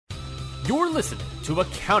You're listening to a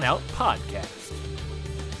Countout Podcast.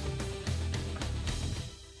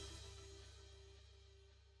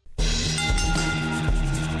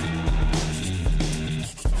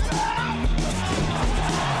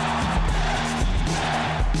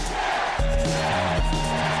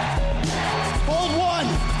 Hold one!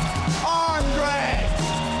 Arm drag!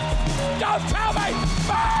 Don't tell me!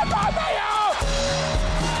 Burn me out!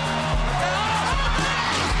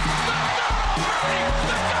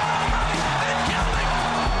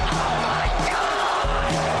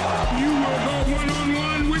 You will go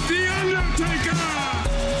one-on-one with The Undertaker!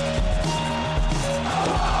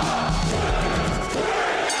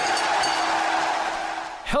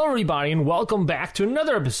 Hello, everybody, and welcome back to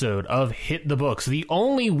another episode of Hit the Books, the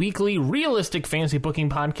only weekly realistic fantasy booking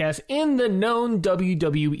podcast in the known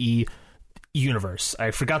WWE universe.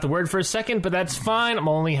 I forgot the word for a second, but that's fine. I'm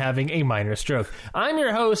only having a minor stroke. I'm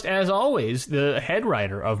your host, as always, the head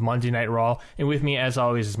writer of Monday Night Raw, and with me, as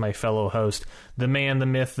always, is my fellow host, the man, the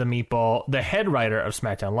myth, the meatball, the head writer of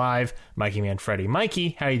SmackDown Live, Mikey Manfredi.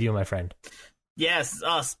 Mikey, how you doing, my friend? Yes,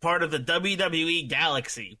 us, part of the WWE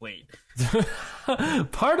galaxy. Wait.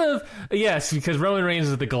 Part of, yes, because Roman Reigns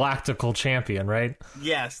is the galactical champion, right?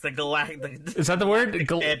 Yes, the galactic. Is that the word?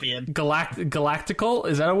 Champion. Galactical?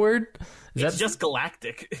 Is that a word? It's just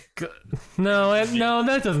galactic. No,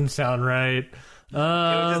 that doesn't sound right. It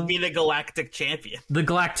would just be the galactic champion. The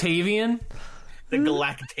Galactavian? The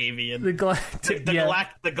Galactavian. The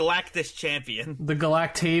The Galactus champion. The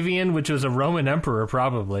Galactavian, which was a Roman emperor,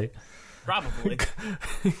 probably. Probably.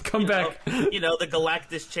 Come back. The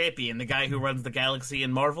Galactus champion, the guy who runs the galaxy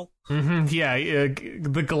in Marvel. Yeah,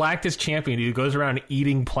 the Galactus champion who goes around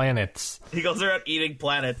eating planets. He goes around eating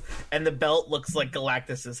planets, and the belt looks like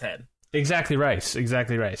Galactus's head. Exactly right.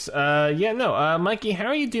 Mikey, how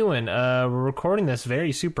are you doing? We're recording this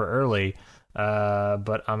very super early,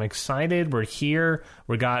 but I'm excited. We're here.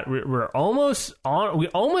 We're almost on. We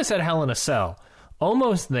almost had Hell in a Cell.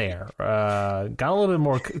 Almost there. Got a little bit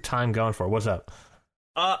more time going for it. What's up?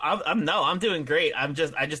 I'm doing great. I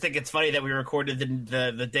just think it's funny that we recorded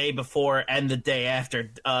the day before and the day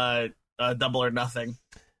after Double or Nothing.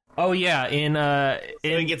 Oh yeah, so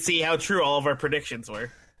we can see how true all of our predictions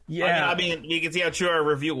were. Yeah, I mean, you can see how true our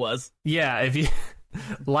review was. Yeah, if you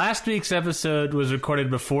last week's episode was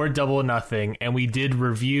recorded before Double or Nothing, and we did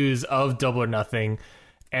reviews of Double or Nothing,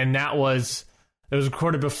 and it was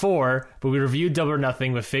recorded before, but we reviewed Double or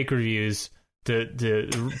Nothing with fake reviews to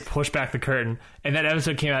push back the curtain, and that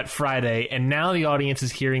episode came out Friday, and now the audience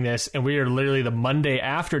is hearing this, and we are literally the Monday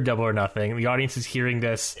after Double or Nothing. The audience is hearing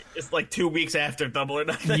this. It's like 2 weeks after Double or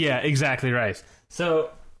Nothing. Yeah, exactly right. So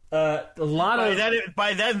a lot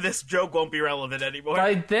by then this joke won't be relevant anymore.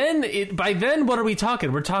 By then, what are we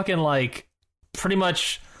talking? We're talking like pretty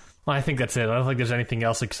much. Well, I think that's it. I don't think there's anything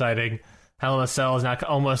else exciting. Hell in a Cell is now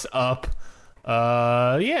almost up.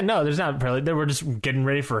 There's not really. We're just getting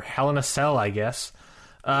ready for Hell in a Cell, I guess.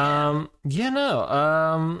 I'm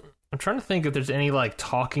trying to think if there's any like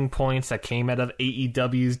talking points that came out of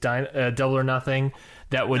AEW's Double or Nothing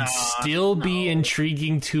that would still be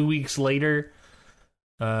intriguing 2 weeks later.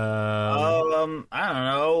 I don't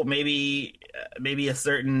know. Maybe a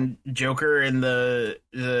certain Joker in the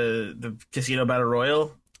Casino Battle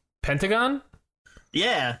Royal. Pentagon?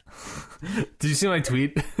 Yeah. Did you see my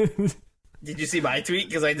tweet? Did you see my tweet?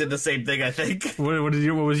 Because I did the same thing, I think. What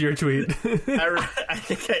was your tweet? I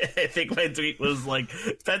think my tweet was like,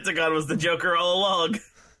 Pentagon was the Joker all along.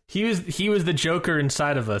 He was the Joker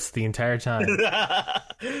inside of us the entire time.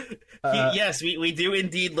 Yes, we do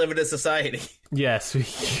indeed live in a society. Yes.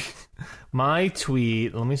 My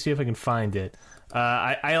tweet, let me see if I can find it.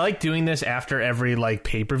 I like doing this after every like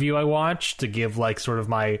pay-per-view I watch to give like sort of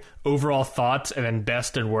my overall thoughts and then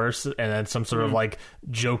best and worst and then some sort of like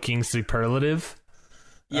joking superlative.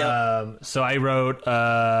 Yeah. So I wrote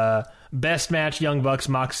best match Young Bucks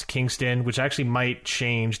Mox Kingston, which actually might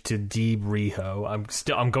change to Deeb Riho.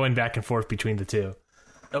 I'm going back and forth between the two.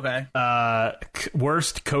 Okay.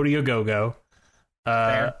 Worst Cody Ogogo.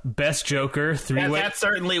 Best Joker three-way. That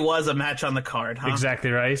certainly was a match on the card, huh?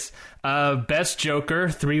 Exactly right. Best Joker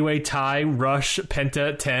three-way tie Rush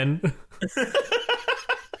Penta 10.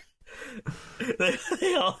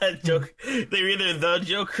 They all had Joker. They were either the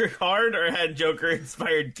Joker hard or had Joker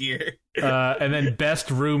inspired gear. And then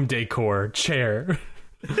best room decor chair.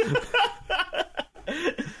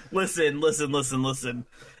 Listen.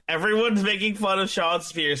 Everyone's making fun of Sean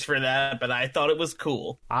Spears for that, but I thought it was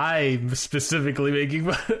cool. I'm specifically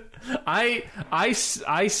making fun. I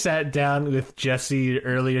sat down with Jesse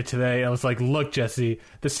earlier today. I was like, "Look, Jesse,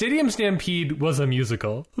 the Stadium Stampede was a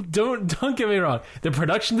musical. Don't get me wrong. The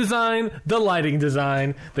production design, the lighting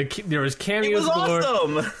design, there was cameos. It was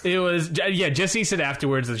awesome. It was Jesse said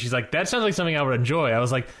afterwards that she's like, that sounds like something I would enjoy. I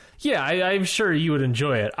was like, yeah, I'm sure you would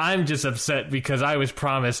enjoy it. I'm just upset because I was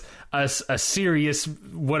promised a serious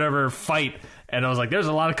whatever fight, and I was like, there's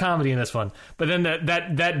a lot of comedy in this one. But then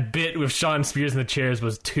that bit with Sean Spears in the chairs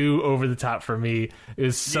was too over the top for me. It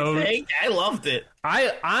was so... I loved it.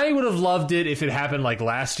 I would have loved it if it happened like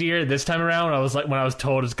last year. This time around, when I was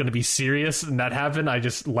told it's going to be serious and that happened, I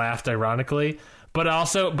just laughed ironically. But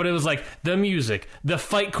it was like the music, the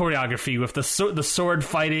fight choreography with the sword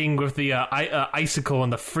fighting with the icicle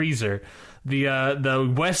and the freezer,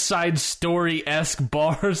 the West Side Story-esque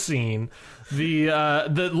bar scene, the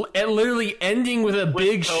literally ending with a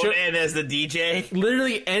big show. And as the DJ,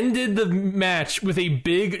 literally ended the match with a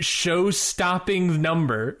big show-stopping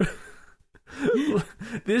number.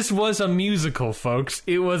 This was a musical, folks.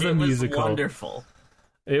 It was a musical. It was wonderful.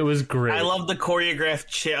 It was great. I love the choreographed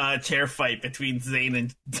chair fight between Zayn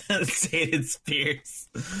and Spears.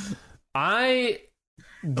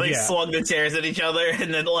 They swung the chairs at each other,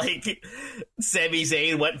 and then Sami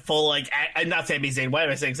Zayn went full not Sami Zayn. Why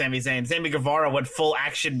am I saying Sami Zayn? Sammy Guevara went full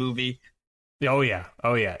action movie. Oh yeah.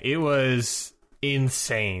 It was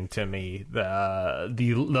insane to me.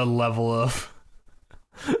 The level of.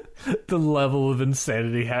 The level of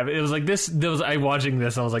insanity happened. It was like this. I watching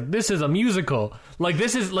this. I was like, "This is a musical.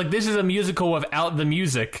 This is a musical without the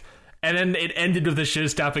music." And then it ended with the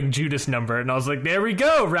show-stopping Judas number, and I was like, "There we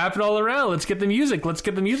go. Wrap it all around. Let's get the music. Let's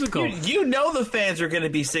get the musical." You know the fans are going to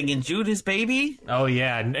be singing Judas, baby. Oh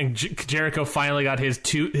yeah, and Jericho finally got his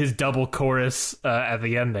double chorus at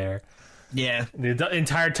the end there. Yeah. The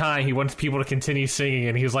entire time he wants people to continue singing,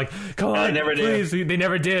 and he was like, "Come on, please." They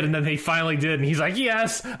never did, and then they finally did, and he's like,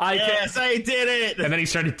 "Yes, I did it." And then he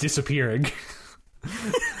started disappearing.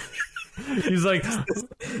 He's like,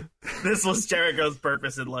 "This was Jericho's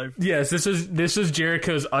purpose in life." Yes, this was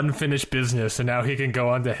Jericho's unfinished business, and now he can go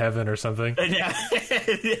on to heaven or something.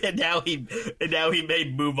 And now he may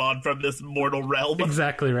move on from this mortal realm.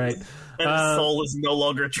 Exactly right. And his soul is no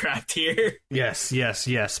longer trapped here. Yes.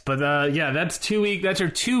 But that's 2 week. That's our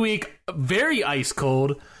 2 week, very ice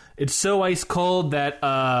cold. It's so ice cold that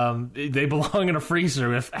they belong in a freezer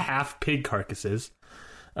with half pig carcasses.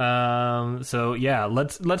 So yeah,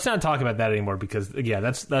 let's not talk about that anymore because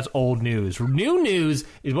that's old news. New news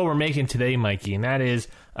is what we're making today, Mikey, and that is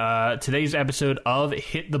today's episode of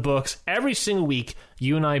Hit the Books. Every single week,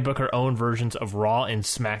 you and I book our own versions of Raw and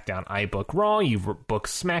SmackDown. I book Raw, you book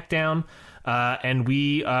SmackDown, and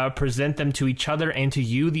we present them to each other and to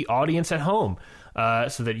you, the audience at home,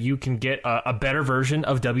 so that you can get a better version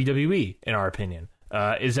of WWE, in our opinion.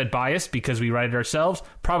 Is that biased because we write it ourselves?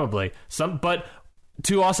 Probably. But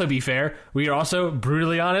to also be fair, we are also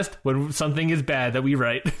brutally honest when something is bad that we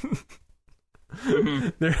write. Mm-hmm.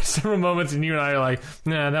 There are several moments and you and I are like,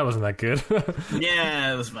 nah, that wasn't that good.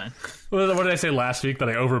 Yeah, it was fine. What did I say last week? That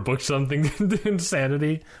I overbooked something?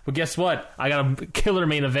 Insanity? Well, guess what? I got a killer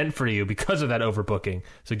main event for you because of that overbooking.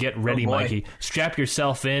 So get ready, Mikey. Strap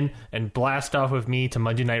yourself in and blast off with me to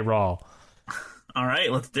Monday Night Raw. All right,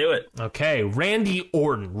 let's do it. Okay, Randall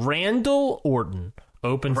Orton.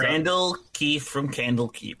 Randall Keith from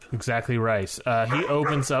Candlekeep. Exactly right. He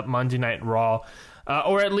opens up Monday Night Raw.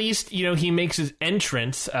 Or at least, he makes his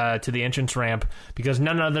entrance to the entrance ramp because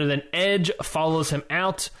none other than Edge follows him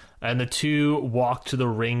out, and the two walk to the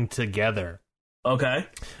ring together. Okay.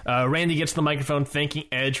 Randy gets the microphone thanking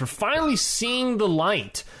Edge for finally seeing the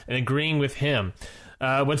light and agreeing with him.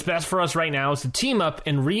 What's best for us right now is to team up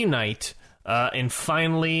and reunite and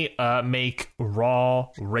finally make Raw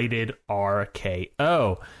rated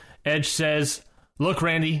RKO. Edge says, "Look,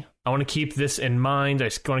 Randy, I want to keep this in mind. I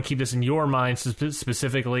want to keep this in your mind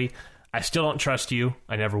specifically. I still don't trust you.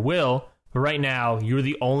 I never will. But right now, you're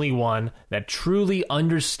the only one that truly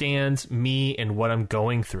understands me and what I'm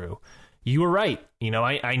going through. You were right.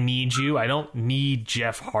 I need you. I don't need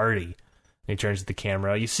Jeff Hardy." And he turns to the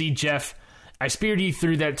camera. "You see, Jeff, I speared you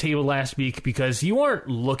through that table last week because you aren't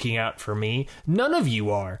looking out for me. None of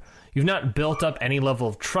you are. You've not built up any level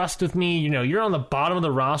of trust with me. You're on the bottom of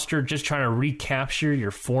the roster just trying to recapture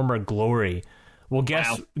your former glory. Well,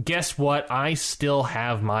 guess what? I still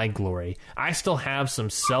have my glory. I still have some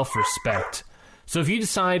self-respect. So if you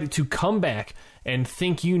decide to come back and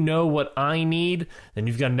think you know what I need, then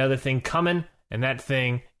you've got another thing coming, and that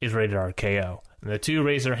thing is rated RKO." And the two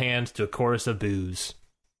raise their hands to a chorus of boos.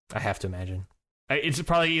 I have to imagine. It's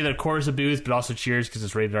probably either chorus of boos, but also cheers because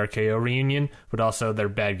it's Rated RKO reunion, but also they're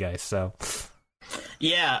bad guys, so...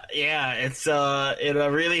 Yeah, it's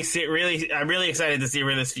I'm really excited to see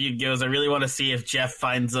where this feud goes. I really want to see if Jeff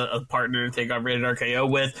finds a partner to take on Rated RKO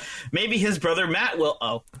with. Maybe his brother Matt will.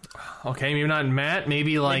 Oh, okay, maybe not Matt.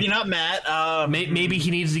 Maybe not Matt. Maybe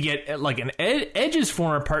he needs to get like an Edge's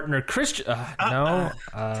former partner Christian. No,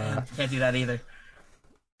 can't do that either.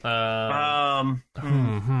 I'll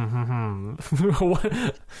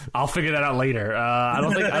figure that out later. I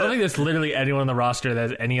don't think there's literally anyone on the roster that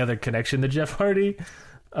has any other connection to Jeff Hardy.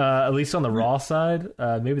 At least on the Raw side.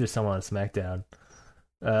 Maybe there's someone on SmackDown.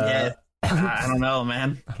 I don't know,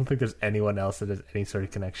 man. I don't think there's anyone else that has any sort of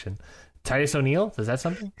connection. Titus O'Neil? Is that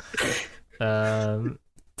something?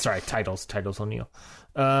 Sorry, Titles O'Neil.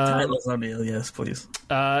 Titles O'Neil, yes, please.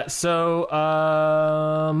 So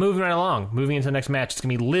moving right along, moving into the next match, it's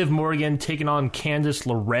going to be Liv Morgan taking on Candice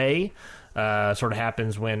LeRae. Sort of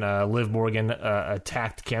happens when Liv Morgan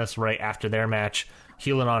attacked Candice LeRae after their match,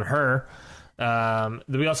 healing on her.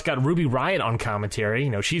 We also got Ruby Riott on commentary. You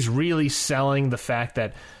know, she's really selling the fact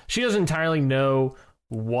that she doesn't entirely know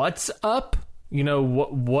what's up, you know,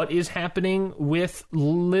 what is happening with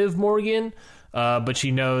Liv Morgan. But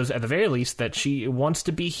she knows at the very least that she wants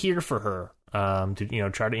to be here for her.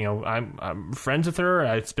 Try to, I'm friends with her.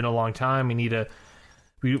 It's been a long time.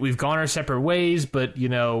 We've gone our separate ways, but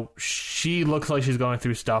she looks like she's going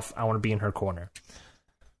through stuff. I want to be in her corner.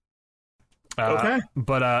 Okay.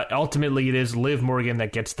 But ultimately, it is Liv Morgan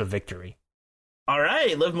that gets the victory. All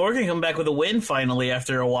right, Liv Morgan coming back with a win finally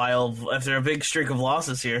after a big streak of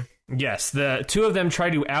losses here. Yes, the two of them try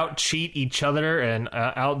to out-cheat each other and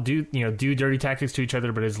do dirty tactics to each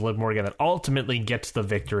other, but it's Liv Morgan that ultimately gets the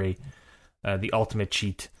victory. The ultimate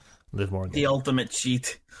cheat, Liv Morgan. The ultimate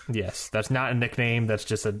cheat. Yes, that's not a nickname. That's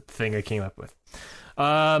just a thing I came up with.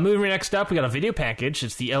 Moving next up, we got a video package.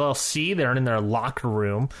 It's the LLC. They're in their locker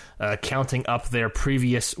room, counting up their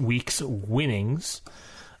previous week's winnings.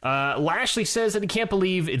 Lashley says that he can't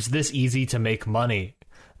believe it's this easy to make money.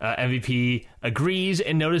 MVP agrees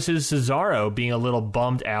and notices Cesaro being a little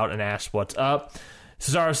bummed out and asks what's up.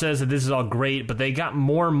 Cesaro says that this is all great, but they got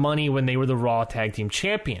more money when they were the Raw Tag Team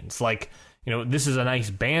Champions. Like, this is a nice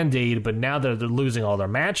Band-Aid, but now they're losing all their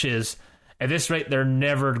matches. At this rate, they're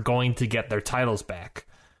never going to get their titles back.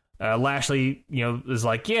 Lashley, is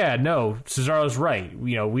like, yeah, no, Cesaro's right.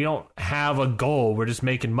 We don't have a goal. We're just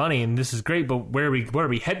making money, and this is great, but where are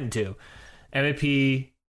we heading to? MVP,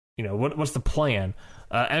 what's the plan?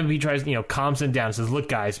 MVP tries, calms them down and says, look,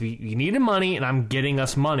 guys, we needed money, and I'm getting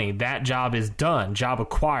us money. That job is done. Job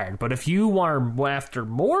acquired. But if you want after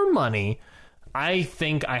more money, I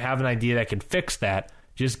think I have an idea that can fix that.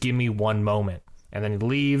 Just give me one moment. And then he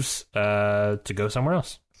leaves to go somewhere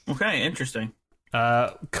else. Okay, interesting.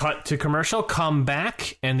 Cut to commercial, come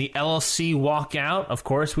back, and the LLC walk out, of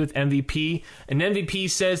course, with MVP. And MVP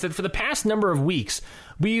says that for the past number of weeks,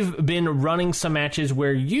 we've been running some matches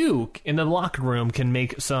where you, in the locker room, can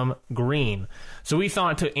make some green. So we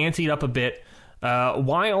thought to ante it up a bit,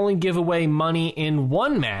 why only give away money in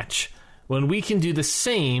one match when we can do the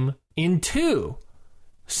same in two?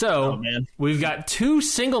 So we've got 2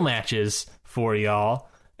 single matches for y'all.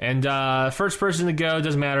 And first person to go,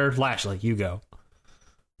 doesn't matter, Lashley, you go.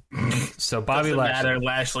 So Bobby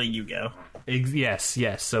Lashley, you go. Yes.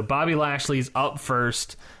 So Bobby Lashley's up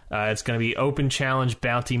first. It's going to be open challenge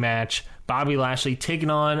bounty match. Bobby Lashley taking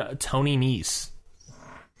on Tony Nese.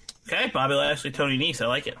 Okay, Bobby Lashley, Tony Nese. I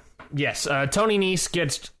like it. Yes, Tony Nese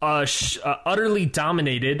gets utterly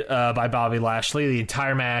dominated by Bobby Lashley the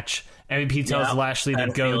entire match. MVP tells Lashley to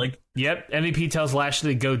go. Yep, MVP tells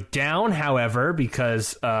Lashley to go down, however,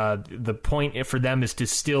 because the point for them is to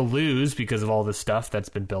still lose because of all this stuff that's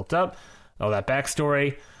been built up, all that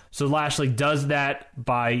backstory. So Lashley does that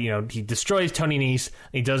by, he destroys Tony Nese.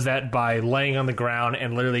 He does that by laying on the ground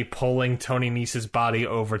and literally pulling Tony Nese's body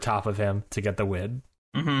over top of him to get the win.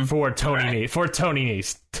 Mm-hmm. For Tony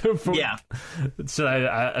Nese. Yeah. So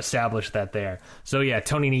I established that there. So yeah,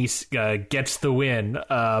 Tony Nese gets the win,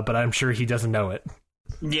 but I'm sure he doesn't know it.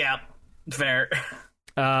 Yeah, fair.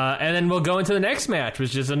 And then we'll go into the next match,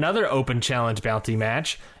 which is another open challenge bounty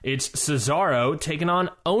match. It's Cesaro taking on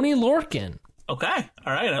Oney Lorcan. Okay,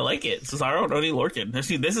 all right, I like it. Cesaro and Oney Lorcan.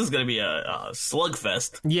 This is going to be a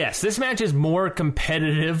slugfest. Yes, this match is more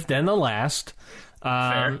competitive than the last.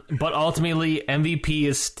 But ultimately,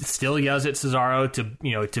 MVP still yells at Cesaro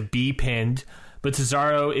to be pinned. But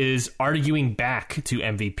Cesaro is arguing back to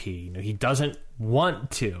MVP. He doesn't want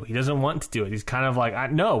to. He doesn't want to do it. He's kind of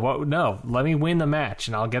like, no, let me win the match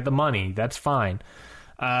and I'll get the money. That's fine.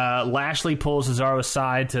 Lashley pulls Cesaro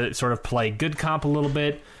aside to sort of play good cop a little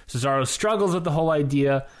bit. Cesaro struggles with the whole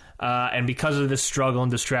idea, and because of this struggle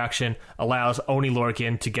and distraction, allows Oney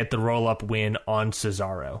Lorcan to get the roll-up win on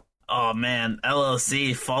Cesaro. Oh, man,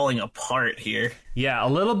 LLC falling apart here. Yeah, a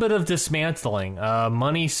little bit of dismantling.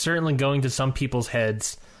 Money certainly going to some people's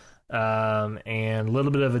heads, and a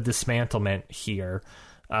little bit of a dismantlement here.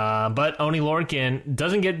 But Oney Lorcan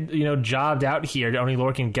doesn't get, jobbed out here. Oney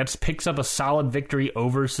Lorcan picks up a solid victory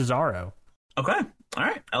over Cesaro. Okay. All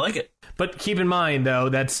right. I like it. But keep in mind, though,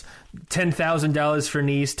 that's $10,000 for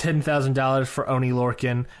Nese, $10,000 for Oney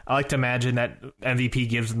Lorcan. I like to imagine that MVP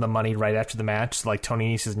gives him the money right after the match. Like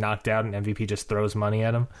Tony Nese is knocked out and MVP just throws money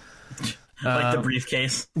at him. Like the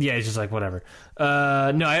briefcase. Yeah, he's just like, whatever. No,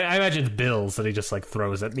 I imagine it's bills that he just like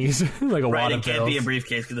throws at Nese. Like a wad of bills. It can't be a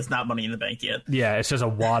briefcase because it's not money in the bank yet. Yeah, it's just a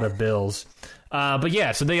wad of bills. But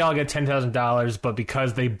yeah, so they all get $10,000, but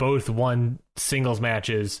because they both won singles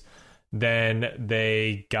matches, then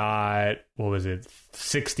they got, what was it,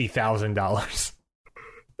 $60,000.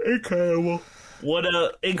 Incredible. What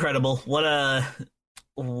a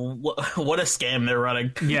scam they're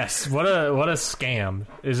running. Yes, what a scam.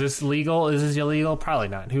 Is this legal? Is this illegal? Probably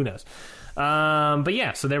not. Who knows? But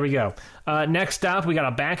yeah, so there we go. Next up, we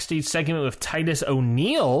got a backstage segment with Titus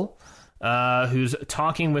O'Neil, who's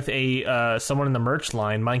talking with someone in the merch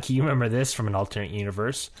line. Mikey, you remember this from an alternate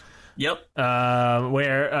universe. Yep.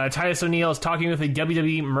 Where Titus O'Neil is talking with a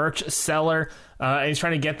WWE merch seller, and he's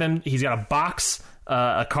trying to get them. He's got a box,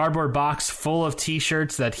 a cardboard box full of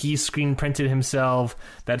T-shirts that he screen printed himself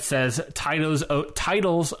that says Titles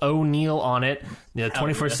O'Neil on it, the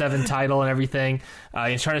 24/7 title and everything.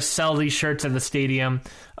 He's trying to sell these shirts at the stadium.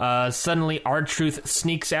 Suddenly, R-Truth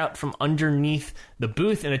sneaks out from underneath the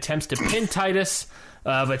booth and attempts to pin Titus.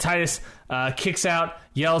 But Titus kicks out,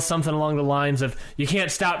 yells something along the lines of, "You can't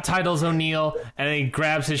stop Titles O'Neil," and then he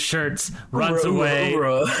grabs his shirts, runs away,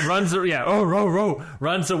 runs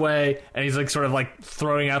away, and he's like sort of like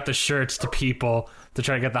throwing out the shirts to people to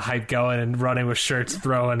try to get the hype going and running with shirts,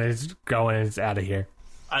 throwing, and he's going, and he's out of here.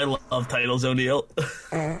 I love Titles O'Neil.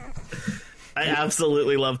 I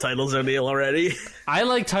absolutely love Titles O'Neil already. I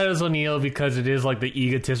like Titles O'Neil because it is like the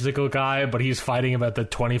egotistical guy, but he's fighting about the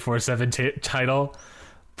 24/7 title.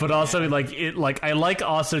 But also, I like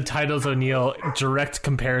also Titles O'Neil direct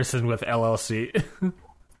comparison with LLC.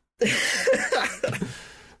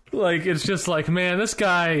 Like, it's just like, man, this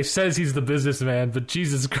guy says he's the businessman, but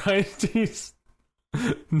Jesus Christ, he's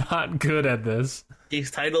not good at this. He's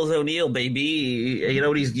Titles O'Neil, baby. You know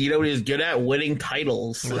what he's good at? Winning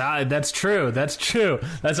titles. That's true.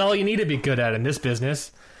 That's all you need to be good at in this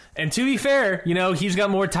business. And to be fair, he's got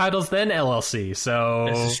more titles than LLC, so...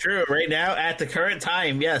 This is true. Right now, at the current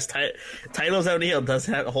time, yes, Titles O'Neil does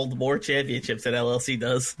hold more championships than LLC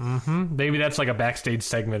does. Mm-hmm. Maybe that's like a backstage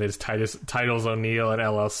segment is Titles O'Neil and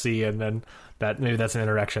LLC, and then maybe that's an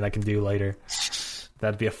interaction I can do later.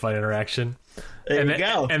 That'd be a fun interaction. There you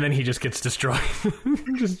go. And then he just gets destroyed.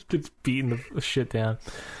 Just gets beaten the shit down.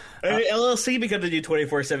 LLC become the new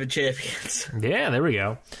 24/7 champions. Yeah, there we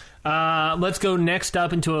go. Let's go next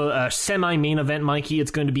up into a semi-main event, Mikey.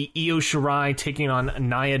 It's going to be Io Shirai taking on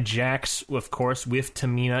Nia Jax, of course, with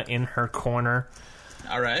Tamina in her corner.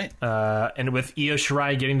 All right. And with Io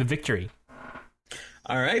Shirai getting the victory.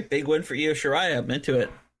 All right, big win for Io Shirai. I'm into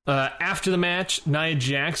it. After the match, Nia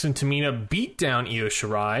Jax and Tamina beat down Io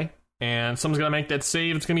Shirai, and someone's going to make that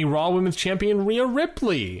save. It's going to be Raw Women's Champion Rhea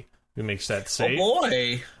Ripley who makes that save. Oh,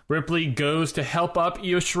 boy. Ripley goes to help up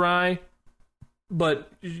Io Shirai,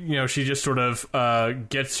 but, she just sort of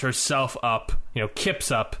gets herself up,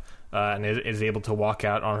 kips up, and is able to walk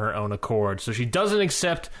out on her own accord. So she doesn't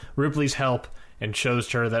accept Ripley's help and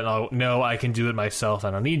shows her that, oh, no, I can do it myself,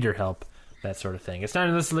 I don't need your help, that sort of thing. It's not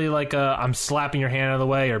necessarily like I'm slapping your hand out of the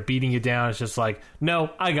way or beating you down. It's just like, no,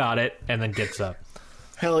 I got it, and then gets up.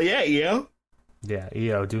 Hell yeah, Io. Yeah,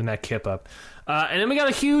 Io doing that kip up. And then we got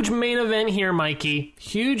a huge main event here, Mikey.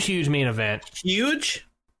 Huge main event. Huge?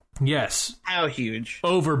 Yes. How huge?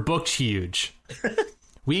 Overbooked huge.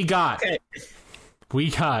 We got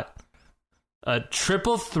a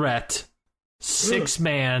triple threat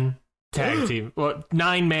 6-man tag team. Well,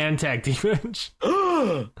 9-man tag team match.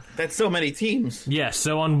 That's so many teams. Yes,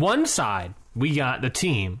 so on one side, we got the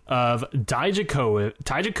team of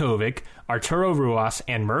Dijakovic, Arturo Ruas,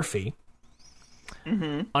 and Murphy.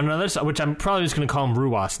 Mm-hmm. On another side, which I'm probably just going to call him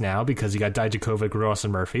Ruas now because you got Dijakovic, Ruas,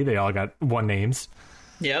 and Murphy. They all got one names.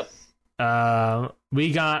 Yep.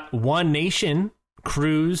 We got One Nation,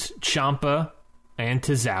 Cruz, Ciampa, and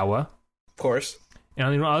Tozawa. Of course. And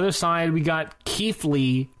on the other side, we got Keith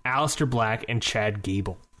Lee, Aleister Black, and Chad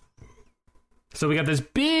Gable. So we got this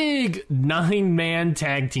big 9-man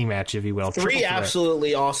tag team match, if you will. Three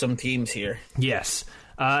absolutely awesome teams here. Yes.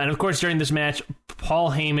 And of course, during this match,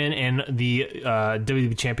 Paul Heyman and the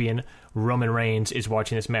WWE champion Roman Reigns is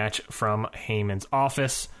watching this match from Heyman's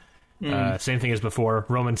office. Same thing as before.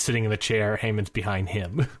 Roman's sitting in the chair. Heyman's behind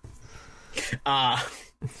him.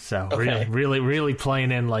 So okay. really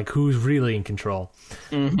playing in like who's really in control.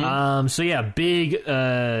 So yeah, big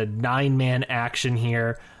 9-man action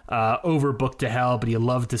here. Overbooked to hell, but you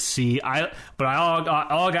love to see. All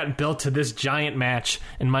got built to this giant match.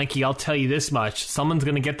 And Mikey, I'll tell you this much: someone's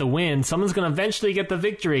going to get the win. Someone's going to eventually get the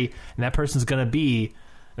victory, and that person's going to be.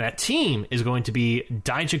 That team is going to be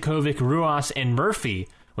Dijakovic, Ruas, and Murphy.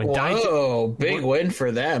 Big win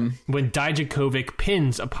for them. When Dijakovic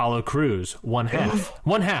pins Apollo Crews, one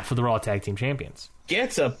half of the Raw Tag Team Champions.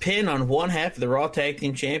 Gets a pin on one half of the Raw Tag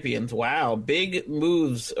Team Champions. Wow, big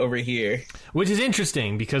moves over here. Which is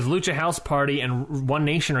interesting because Lucha House Party and One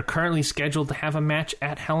Nation are currently scheduled to have a match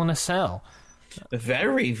at Hell in a Cell.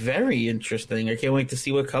 Very, very interesting. I can't wait to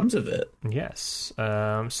see what comes of it. Yes.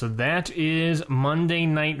 So that is Monday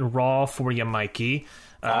Night Raw for you, Mikey.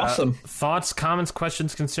 Awesome. Thoughts, comments,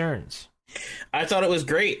 questions, concerns? I thought it was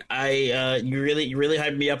great. You really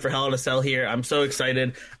hyped me up for Hell in a Cell here. I'm so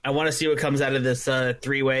excited. I want to see what comes out of this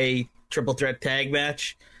 3-way triple threat tag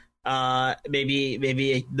match.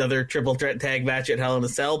 Maybe another triple threat tag match at Hell in a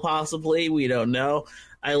Cell, possibly. We don't know.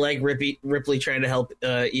 I like Ripley trying to help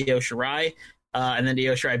Io Shirai, and then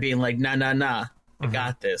Io Shirai being like, nah, I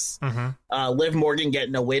got this. Liv Morgan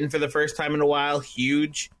getting a win for the first time in a while,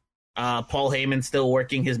 huge. Paul Heyman still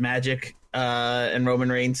working his magic, and Roman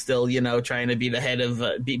Reigns still, trying to be the head of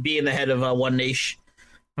being the head of One Nation.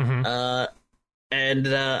 And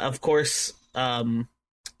of course, I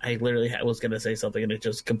literally was going to say something, and it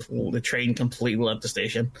just the train completely left the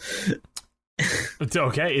station. It's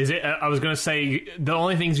okay. Is it? I was going to say the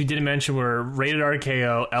only things we didn't mention were Rated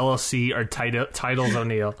RKO, LLC, or Titles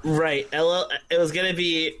O'Neil. Right. It was going to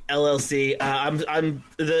be LLC. I'm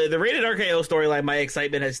the Rated RKO storyline. My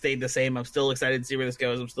excitement has stayed the same. I'm still excited to see where this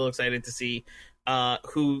goes. I'm still excited to see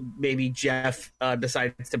who maybe Jeff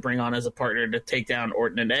decides to bring on as a partner to take down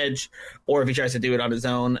Orton and Edge, or if he tries to do it on his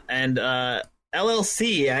own. And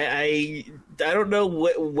LLC, I don't know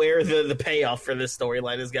where the payoff for this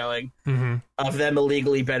storyline is going of them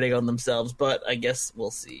illegally betting on themselves, but I guess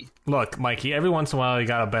we'll see. Look, Mikey, every once in a while you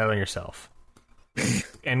gotta bet on yourself.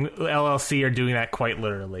 And LLC are doing that quite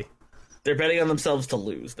literally. They're betting on themselves to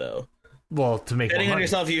lose, though. Well, to make betting more on money.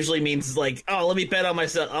 Yourself usually means like, oh, let me bet on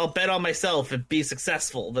myself. I'll bet on myself and be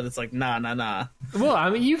successful. But it's like, nah. Well, I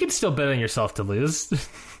mean, you can still bet on yourself to lose.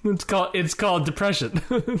 It's called depression.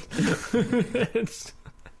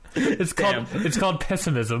 it's called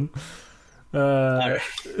pessimism.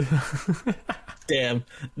 Damn,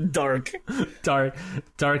 dark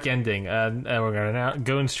ending. And we're gonna now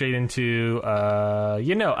going straight into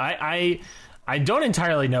I don't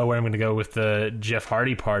entirely know where I'm going to go with the Jeff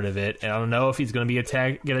Hardy part of it, and I don't know if he's going to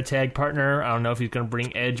get a tag partner. I don't know if he's going to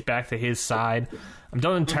bring Edge back to his side. I'm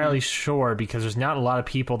not entirely sure because there's not a lot of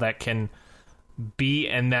people that can be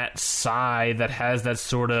in that side that has that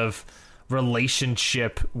sort of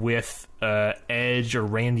relationship with Edge or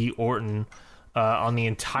Randy Orton on the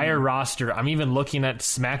entire roster. I'm even looking at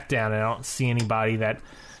SmackDown, and I don't see anybody that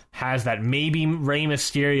has that. Maybe Rey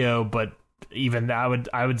Mysterio, but even that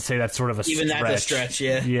I would say that's sort of a even stretch. That's a stretch,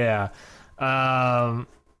 yeah.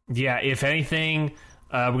 If anything,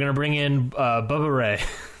 we're gonna bring in Bubba Ray.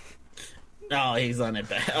 Oh, he's on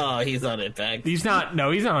Impact. He's not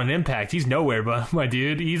on Impact. He's nowhere, but my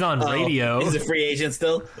dude, he's on radio. He's a free agent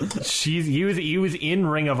still. He was in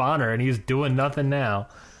Ring of Honor, and he's doing nothing now.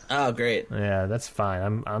 Oh, great. Yeah, that's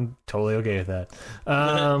fine. I'm totally okay with that.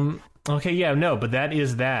 Okay, yeah, no, but that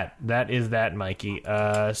is that. That is that, Mikey.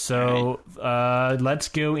 Let's go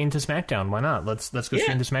into SmackDown. Why not? Let's go straight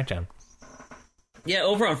into SmackDown. Yeah,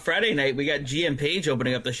 over on Friday night, we got GM Paige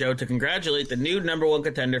opening up the show to congratulate the new #1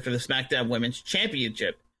 contender for the SmackDown Women's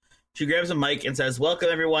Championship. She grabs a mic and says, "Welcome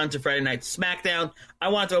everyone to Friday Night SmackDown. I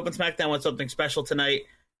want to open SmackDown with something special tonight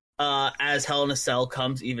as Hell in a Cell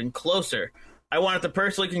comes even closer. I wanted to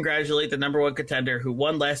personally congratulate the #1 contender who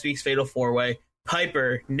won last week's Fatal 4-Way,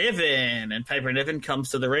 Piper Niven." And Piper Niven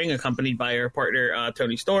comes to the ring accompanied by her partner,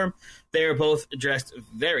 Toni Storm. They are both dressed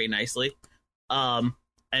very nicely.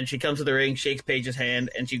 And she comes to the ring, shakes Paige's hand,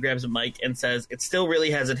 and she grabs a mic and says, "It still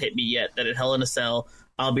really hasn't hit me yet that at Hell in a Cell,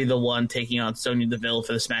 I'll be the one taking on Sonya Deville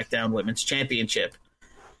for the SmackDown Women's Championship."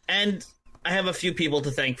 And I have a few people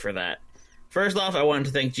to thank for that. First off, I wanted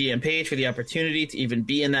to thank GM Paige for the opportunity to even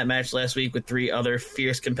be in that match last week with 3 other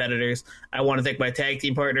fierce competitors. I want to thank my tag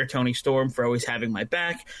team partner, Toni Storm, for always having my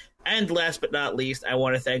back. And last but not least, I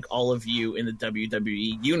want to thank all of you in the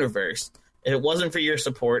WWE Universe. If it wasn't for your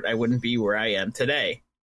support, I wouldn't be where I am today.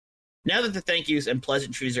 Now that the thank yous and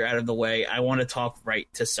pleasantries are out of the way, I want to talk right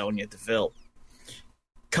to Sonya Deville.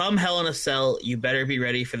 Come Hell in a Cell, you better be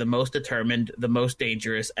ready for the most determined, the most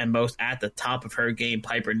dangerous, and most at the top of her game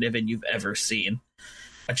Piper Niven you've ever seen.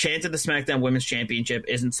 A chance at the SmackDown Women's Championship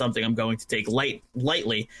isn't something I'm going to take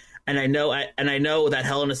lightly, and I know that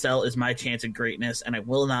Hell in a Cell is my chance at greatness, and I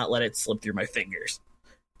will not let it slip through my fingers.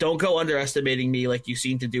 Don't go underestimating me like you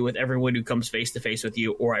seem to do with everyone who comes face to face with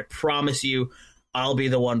you, or I promise you, I'll be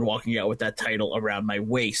the one walking out with that title around my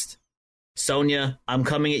waist. Sonya, I'm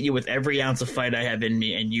coming at you with every ounce of fight I have in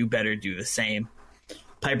me, and you better do the same.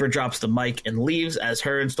 Piper drops the mic and leaves. As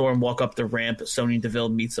her and Storm walk up the ramp, Sonya Deville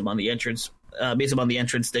meets him on the entrance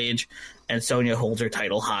stage, and Sonya holds her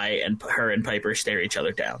title high, and her and Piper stare each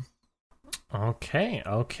other down. Okay.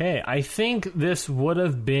 I think this would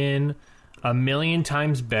have been a million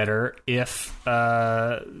times better if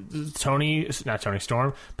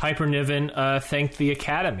Storm, Piper Niven thanked the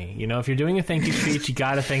Academy. You know, if you're doing a thank you speech, you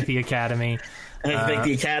got to thank the Academy. And I thank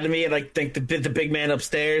the Academy, and I thank the big man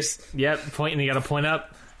upstairs. Yep, you got to point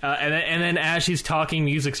up. And then as she's talking,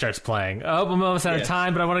 music starts playing. Oh, I'm almost out of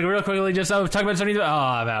time, but I want to go real quickly. Just talk about something. Oh,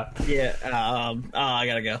 I'm out. Yeah. I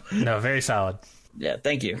gotta go. No, very solid. Yeah,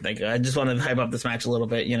 thank you. I just wanted to hype up this match a little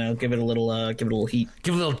bit. You know, give it a little heat.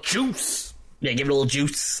 Give it a little juice. Yeah, give it a little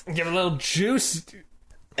juice. Give it a little juice.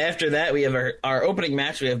 After that, we have our opening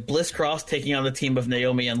match. We have Bliss Cross taking on the team of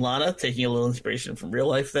Naomi and Lana, taking a little inspiration from real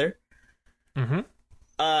life there. Mm-hmm.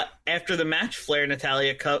 After the match, Flair and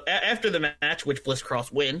Natalya after the match, which Bliss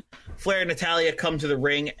Cross win, Flair and Natalya come to the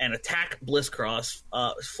ring and attack Bliss Cross.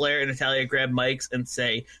 Flair and Natalya grab mics and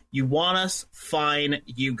say, "You want us? Fine,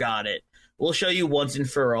 you got it. We'll show you once and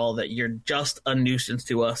for all that you're just a nuisance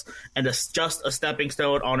to us and just a stepping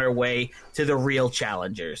stone on our way to the real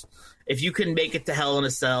challengers. If you can make it to Hell in a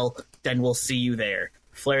Cell, then we'll see you there."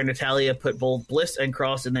 Flair and Natalya put both Bliss and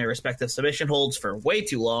Cross in their respective submission holds for way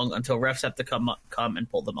too long until refs have to come and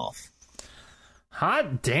pull them off.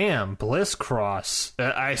 Hot damn, Bliss Cross.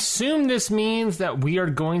 I assume this means that we are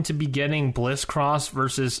going to be getting Bliss Cross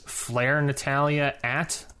versus Flair and Natalya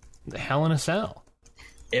at the Hell in a Cell.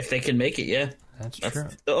 If they can make it, yeah. That's true.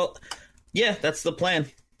 Yeah, that's the plan.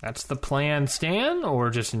 That's the plan, Stan, or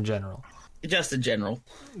just in general? Just in general.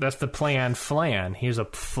 That's the plan, Flan. Here's a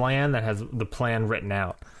flan that has the plan written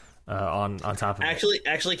out on top of it.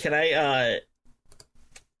 Actually, can I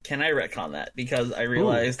retcon that? Because I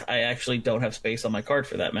realized I actually don't have space on my card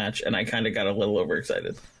for that match, and I kind of got a little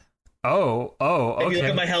overexcited. Oh, okay. If you look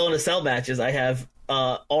at my Hell in a Cell matches, I have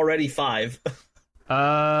already 5.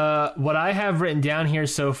 What I have written down here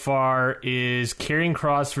so far is Karrion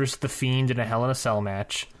Kross versus The Fiend in a Hell in a Cell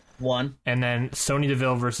match. 1. And then Sonya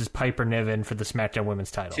Deville versus Piper Niven for the SmackDown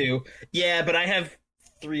Women's title. 2. Yeah, but I have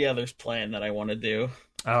 3 others planned that I want to do.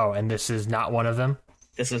 Oh, and this is not one of them?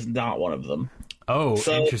 This is not one of them. Oh,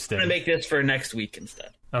 so interesting. I'm going to make this for next week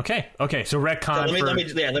instead. Okay. So retcon. So let me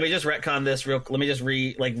just retcon this real. Let me just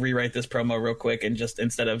rewrite this promo real quick, and just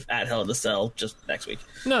instead of at Hell in a Cell, just next week.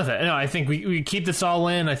 No. I think we keep this all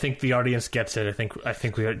in. I think the audience gets it. I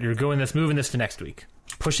think you're moving this to next week,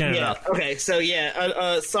 pushing it up. Okay. So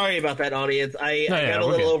sorry about that, audience. I got a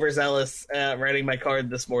little overzealous writing my card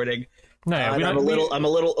this morning. I'm a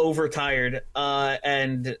little overtired,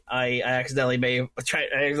 and I accidentally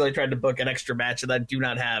tried to book an extra match that I do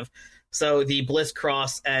not have. So the Bliss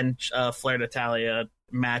Cross and Flair Natalya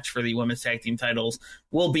match for the women's tag team titles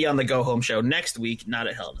will be on the Go Home show next week, not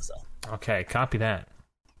at Hell in a Cell. Okay, copy that.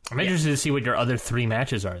 I'm interested to see what your other 3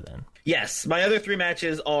 matches are then. Yes, my other 3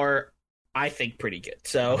 matches are, I think, pretty good.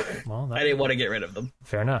 So I didn't want to get rid of them.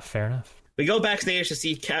 Fair enough. We go backstage to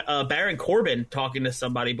see Baron Corbin talking to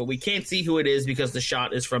somebody, but we can't see who it is because the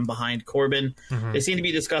shot is from behind Corbin. Mm-hmm. They seem to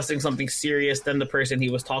be discussing something serious. Then the person he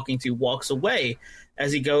was talking to walks away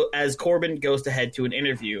as Corbin goes to head to an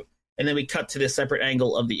interview. And then we cut to this separate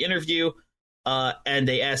angle of the interview, and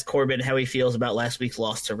they ask Corbin how he feels about last week's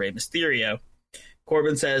loss to Rey Mysterio.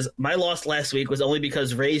 Corbin says, "My loss last week was only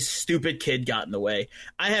because Rey's stupid kid got in the way.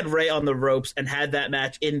 I had Rey on the ropes and had that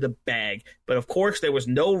match in the bag. But of course, there was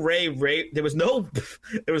no there was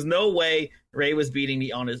no way Rey was beating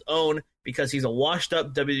me on his own because he's a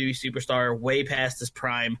washed-up WWE superstar way past his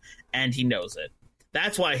prime, and he knows it.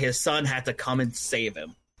 That's why his son had to come and save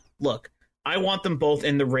him. Look, I want them both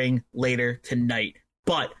in the ring later tonight,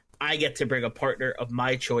 but I get to bring a partner of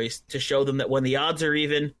my choice to show them that when the odds are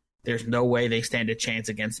even, there's no way they stand a chance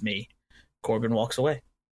against me." Corbin walks away.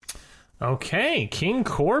 Okay, King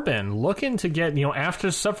Corbin looking to get,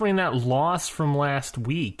 after suffering that loss from last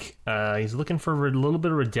week, he's looking for a little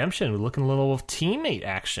bit of redemption, looking a little of teammate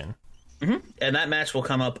action. Mm-hmm. And that match will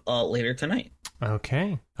come up later tonight.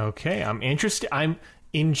 Okay. I'm interested. I'm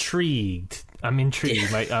intrigued. Yeah.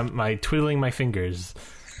 I'm twiddling my fingers.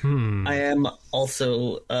 I am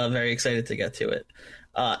also very excited to get to it.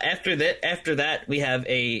 After that, we have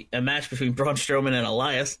a match between Braun Strowman and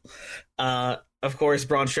Elias. Of course,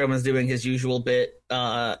 Braun Strowman's doing his usual bit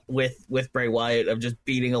with Bray Wyatt of just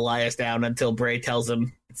beating Elias down until Bray tells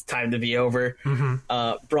him it's time to be over.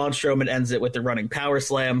 Mm-hmm. Braun Strowman ends it with the running power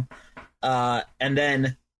slam. And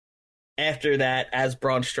then after that, as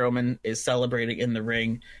Braun Strowman is celebrating in the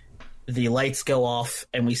ring, the lights go off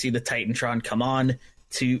and we see the Titantron come on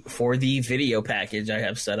for the video package I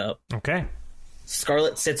have set up. Okay.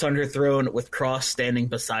 Scarlett sits on her throne with Cross standing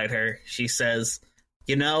beside her. She says,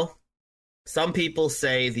 some people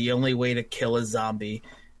say the only way to kill a zombie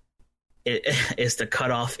is to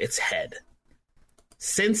cut off its head.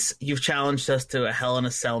 Since you've challenged us to a Hell in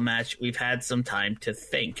a Cell match, we've had some time to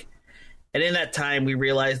think. And in that time, we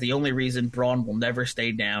realized the only reason Braun will never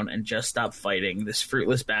stay down and just stop fighting this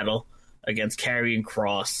fruitless battle against Karrion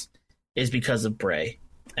Kross is because of Bray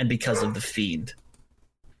and because of The Fiend.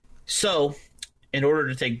 So, in order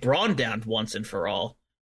to take Braun down once and for all,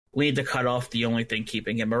 we need to cut off the only thing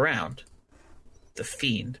keeping him around. The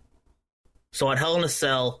Fiend. So at Hell in a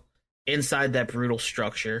Cell, inside that brutal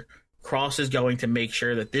structure, Kross is going to make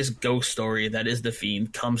sure that this ghost story that is The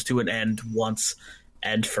Fiend comes to an end once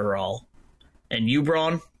and for all. And you,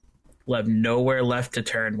 Braun, will have nowhere left to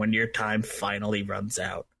turn when your time finally runs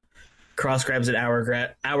out. Kross grabs an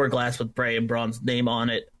hourglass with Bray and Braun's name on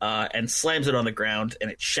it and slams it on the ground,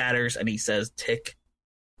 and it shatters, and he says, "Tick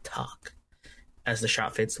tock," as the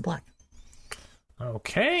shot fades to black.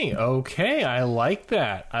 Okay, I like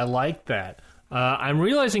that. I'm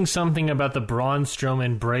realizing something about the Braun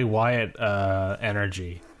Strowman Bray Wyatt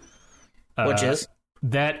energy. Which is?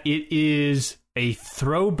 That it is a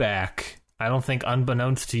throwback, I don't think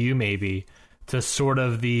unbeknownst to you maybe, to sort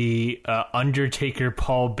of the Undertaker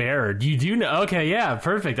Paul Bearer. You do know? Okay, yeah,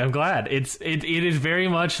 perfect. I'm glad. It is very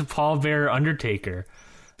much Paul Bearer Undertaker.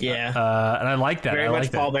 Yeah. And I like that. Very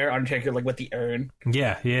much Paul Bearer Undertaker, like with the urn.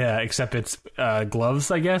 Yeah, except it's gloves,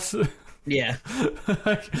 I guess. Yeah.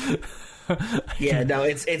 Yeah, no,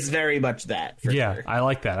 it's very much that. Yeah, sure. I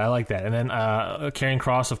like that. And then Karrion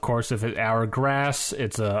Kross, of course, if it's hourglass,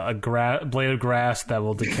 it's a blade of grass that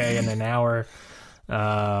will decay in an hour.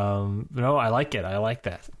 No, I like it. I like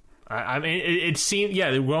that. I mean, it seemed,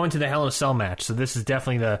 we're going to the Hell in a Cell match, so this is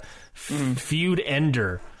definitely the feud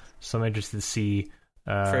ender. So I'm interested to see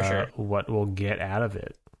for sure what we'll get out of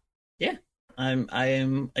it. Yeah, I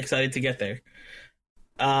am excited to get there.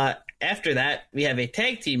 After that, we have a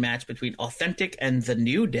tag team match between Authentic and The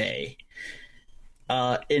New Day,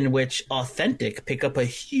 in which Authentic pick up a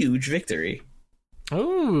huge victory.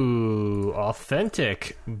 Ooh,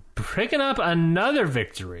 Authentic picking up another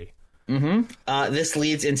victory. Mm-hmm. This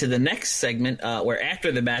leads into the next segment, where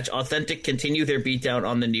after the match, Authentic continue their beatdown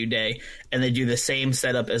on The New Day, and they do the same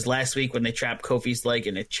setup as last week when they trap Kofi's leg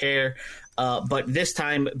in a chair. But this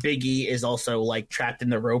time, Big E is also like trapped in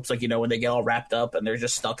the ropes, like, when they get all wrapped up and they're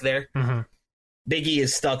just stuck there. Mm-hmm. Big E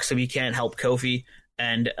is stuck, so he can't help Kofi,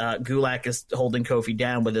 and Gulak is holding Kofi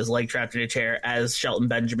down with his leg trapped in a chair as Shelton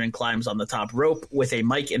Benjamin climbs on the top rope with a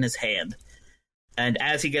mic in his hand. And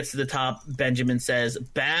as he gets to the top, Benjamin says,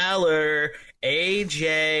 "Balor,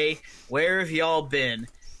 AJ, where have y'all been?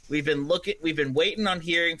 We've been waiting on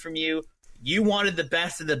hearing from you. You wanted the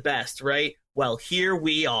best of the best, right? Well, here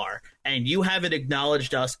we are, and you haven't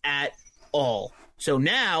acknowledged us at all. So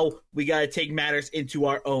now we got to take matters into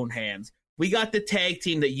our own hands. We got the tag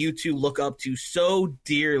team that you two look up to so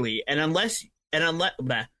dearly,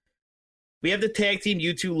 we have the tag team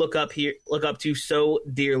you two look up to so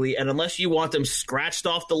dearly, and unless you want them scratched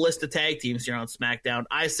off the list of tag teams here on SmackDown,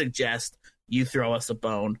 I suggest you throw us a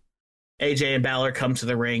bone." AJ and Balor come to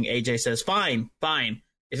the ring. AJ says, "Fine.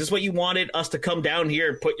 Is this what you wanted, us to come down here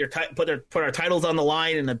and put our titles on the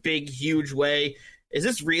line in a big, huge way? Is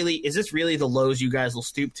this really the lows you guys will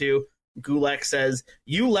stoop to?" Gulak says,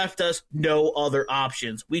 "You left us no other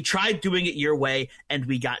options. We tried doing it your way, and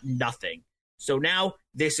we got nothing. So now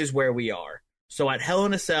this is where we are. So at Hell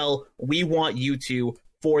in a Cell, we want you two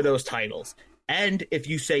for those titles. And if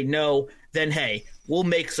you say no, then hey, we'll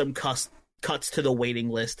make some cuts to the waiting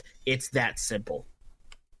list. It's that simple."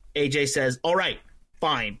 AJ says, "All right,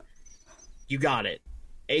 fine. You got it.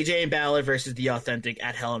 AJ and Balor versus The Authentic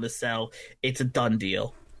at Hell in a Cell. It's a done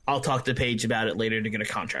deal. I'll talk to Paige about it later to get a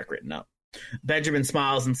contract written up." Benjamin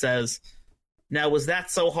smiles and says, "Now, was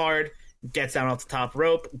that so hard? gets down off the top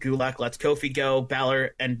rope. Gulak lets Kofi go.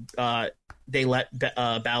 Balor and they let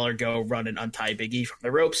Balor go run and untie Big E from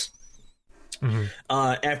the ropes. Mm-hmm.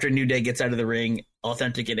 After New Day gets out of the ring,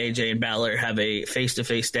 Authentic and AJ and Balor have a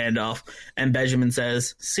face-to-face standoff, and Benjamin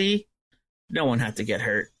says, "See, no one had to get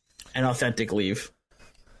hurt," and Authentic leave.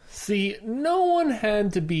 See, no one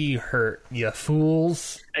had to be hurt, you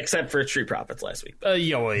fools. Except for Street Profits last week.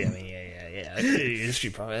 Yeah.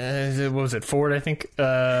 Street Profits. What was it, Ford, I think?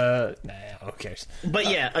 Who cares? But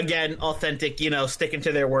yeah, again, Authentic, sticking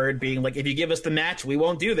to their word, being like, if you give us the match, we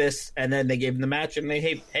won't do this. And then they gave them the match, and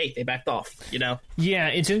they backed off, Yeah,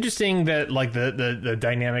 it's interesting that, like, the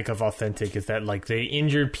dynamic of Authentic is that, like, they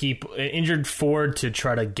injured Ford to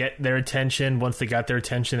try to get their attention. Once they got their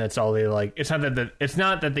attention, that's all they, like, it's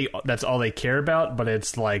not that that's all they care about, but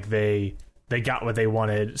it's like they got what they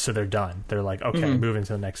wanted, so they're done. They're like, okay, moving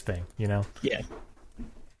to the next thing, Yeah.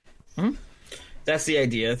 Mm-hmm. That's the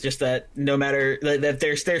idea. Just that no matter that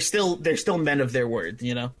they're still men of their word,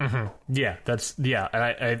 Mm-hmm. Yeah,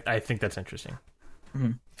 I think that's interesting.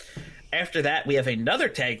 Mm-hmm. After that, we have another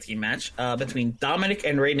tag team match between Dominic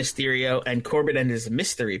and Rey Mysterio and Corbin and his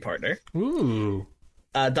mystery partner. Ooh.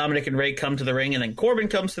 Dominic and Rey come to the ring, and then Corbin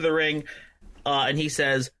comes to the ring, and he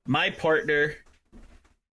says, "My partner."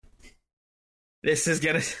 This is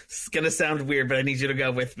gonna sound weird, but I need you to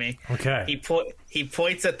go with me. Okay. He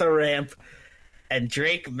points at the ramp, and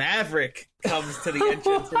Drake Maverick comes to the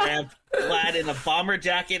entrance ramp, clad in a bomber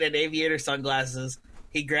jacket and aviator sunglasses.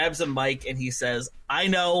 He grabs a mic and he says, "I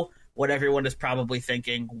know what everyone is probably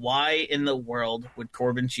thinking. Why in the world would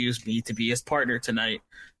Corbin choose me to be his partner tonight?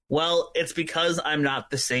 Well, it's because I'm not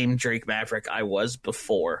the same Drake Maverick I was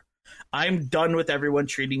before. I'm done with everyone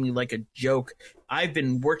treating me like a joke. I've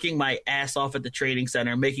been working my ass off at the training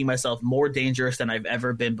center, making myself more dangerous than I've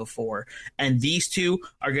ever been before. And these two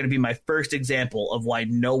are going to be my first example of why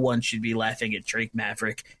no one should be laughing at Drake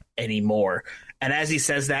Maverick anymore." And as he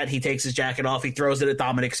says that, he takes his jacket off, he throws it at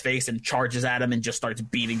Dominic's face and charges at him and just starts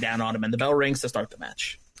beating down on him. And the bell rings to start the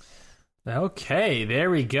match. Okay,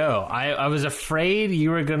 there we go. I was afraid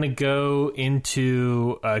you were going to go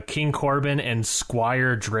into King Corbin and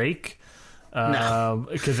Squire Drake. No.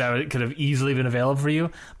 Because that could have easily been available for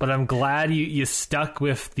you. But I'm glad you stuck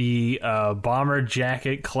with the bomber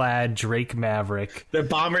jacket clad Drake Maverick. The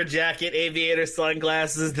bomber jacket, aviator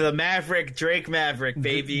sunglasses, the Maverick, Drake Maverick,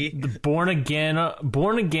 baby. The born again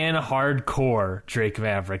hardcore Drake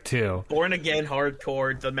Maverick too. Born again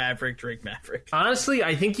hardcore, the Maverick, Drake Maverick. Honestly,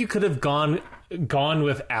 I think you could have gone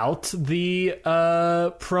without the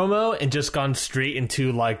promo and just gone straight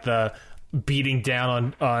into like the beating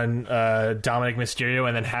down on Dominic Mysterio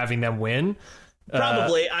and then having them win.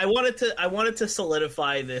 Probably. I wanted to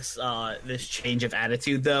solidify this change of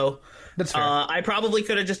attitude though. That's fair. I probably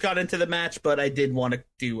could have just got into the match, but I did want to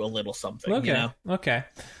do a little something. Okay. Okay.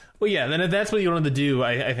 Well, yeah. Then if that's what you wanted to do,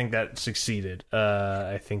 I think that succeeded.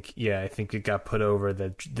 I think it got put over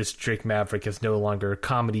that this Drake Maverick is no longer a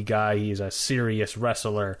comedy guy. He's a serious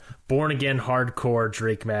wrestler. Born again hardcore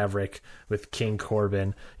Drake Maverick with King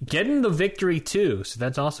Corbin getting the victory too. So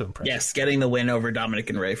that's also impressive. Yes, getting the win over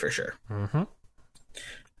Dominic and Rey for sure. Mm-hmm.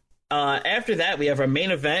 After that, we have our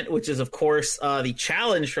main event, which is, of course, the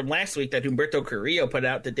challenge from last week that Humberto Carrillo put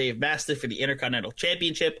out to Dave Mastiff for the Intercontinental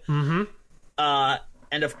Championship. Mm-hmm.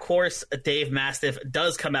 And, of course, Dave Mastiff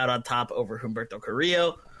does come out on top over Humberto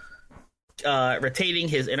Carrillo, retaining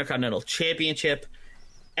his Intercontinental Championship.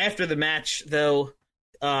 After the match, though,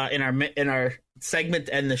 in our segment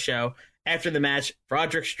to end the show, after the match,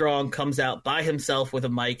 Roderick Strong comes out by himself with a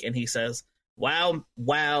mic, and he says,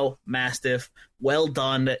 Wow, Mastiff. Well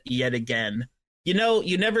done yet again.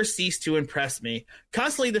 You never cease to impress me.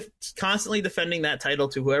 Constantly defending that title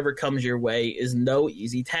to whoever comes your way is no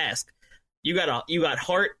easy task. You got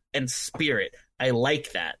heart and spirit. I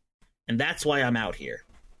like that. And that's why I'm out here.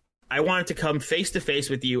 I wanted to come face to face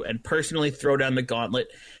with you and personally throw down the gauntlet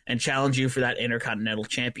and challenge you for that Intercontinental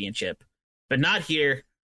Championship. But not here,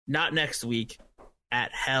 not next week,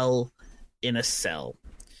 at Hell in a Cell.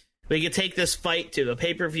 We could take this fight to the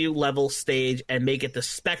pay-per-view level stage and make it the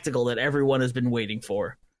spectacle that everyone has been waiting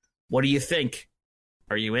for. What do you think?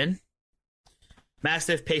 Are you in?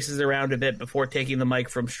 Mastiff paces around a bit before taking the mic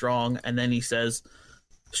from Strong, and then he says,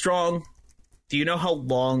 Strong, do you know how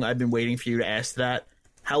long I've been waiting for you to ask that?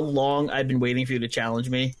 How long I've been waiting for you to challenge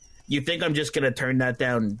me? You think I'm just going to turn that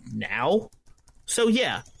down now? So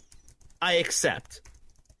yeah, I accept.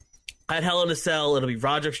 At Hell in a Cell, it'll be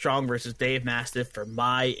Roderick Strong versus Dave Mastiff for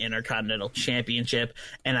my Intercontinental Championship,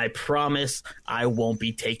 and I promise I won't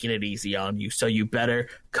be taking it easy on you, so you better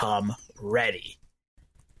come ready.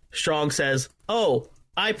 Strong says, Oh,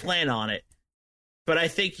 I plan on it, but I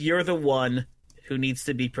think you're the one who needs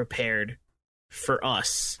to be prepared for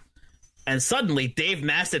us. And suddenly, Dave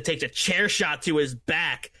Mastiff takes a chair shot to his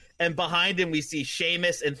back, and behind him we see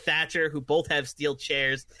Sheamus and Thatcher, who both have steel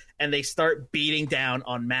chairs, and they start beating down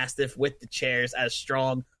on Mastiff with the chairs as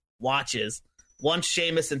Strong watches. Once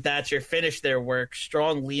Sheamus and Thatcher finish their work,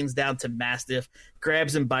 Strong leans down to Mastiff,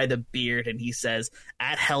 grabs him by the beard, and he says,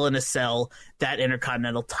 "At Hell in a Cell, that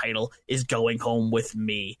Intercontinental title is going home with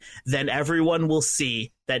me. Then everyone will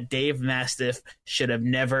see that Dave Mastiff should have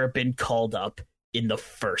never been called up in the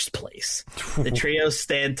first place." The trio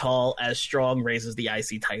stand tall as Strong raises the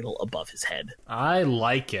IC title above his head. I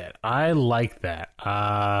like it. I like that.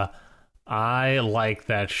 I like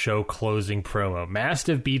that show closing promo.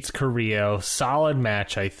 Mastiff beats Carrillo. Solid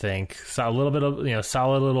match, I think. So a little bit of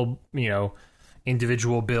solid little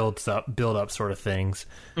individual build up sort of things.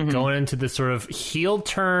 Going into this sort of heel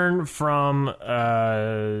turn from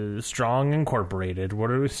Strong Incorporated. What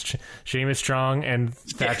are Sheamus Strong and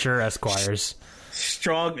Thatcher Esquires.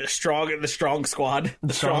 Strong, the Strong Squad,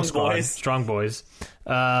 the Strong Boys, Strong Boys.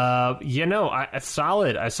 Solid.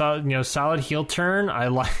 I saw solid heel turn. I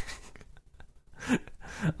like.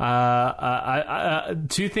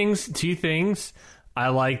 Two things. I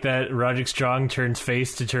like that Roderick Strong turns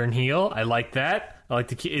face to turn heel. I like that. I like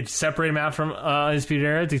to separate him out from Undisputed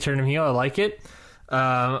Era to turn him heel. I like it.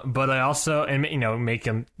 But I also, make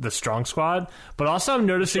him the Strong Squad. But also, I'm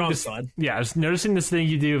noticing this. Squad. Yeah, I was noticing this thing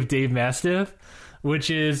you do with Dave Mastiff, which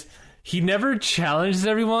is he never challenges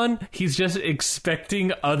everyone. He's just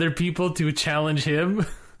expecting other people to challenge him.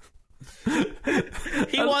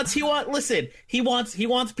 He wants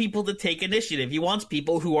people to take initiative. He wants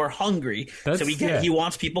people who are hungry. He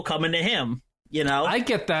wants people coming to him. I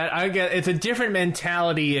get that. It's a different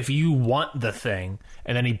mentality if you want the thing,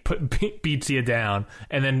 and then he beats you down,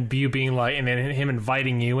 and then you being like, and then him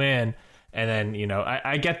inviting you in, and then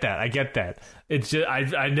I get that. It's just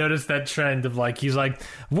I noticed that trend of like he's like,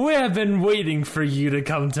 we have been waiting for you to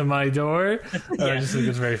come to my door. I just think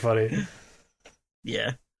it's very funny.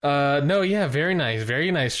 Yeah. Very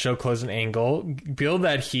nice show closing angle. Build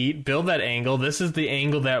that heat, build that angle. This is the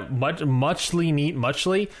angle that muchly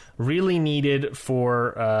really needed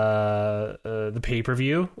for the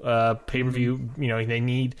pay-per-view.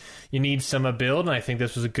 You need some build, and I think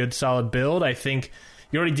this was a good solid build. I think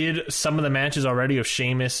you already did some of the matches already of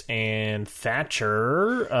Sheamus and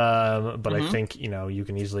Thatcher, but I think you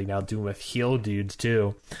can easily now do them with heel dudes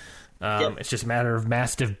too. It's just a matter of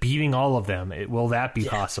Mastiff beating all of them. Will that be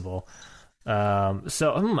possible? I'm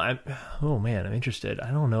interested. I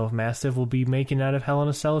don't know if Mastiff will be making out of Hell in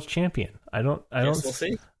a Cell as champion. We'll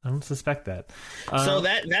see. I don't suspect that. So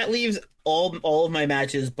that leaves all of my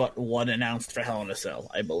matches but one announced for Hell in a Cell,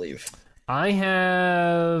 I believe. I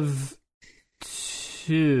have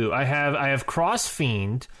two. I have Cross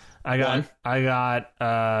Fiend. I got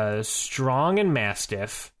Strong and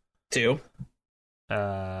Mastiff. 2.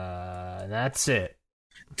 That's it.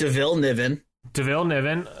 Deville Niven.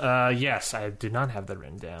 Yes, I did not have that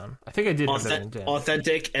written down. I think I did have that written down.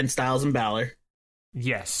 Authentic and Styles and Balor.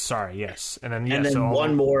 Yes, and then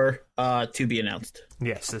one more to be announced.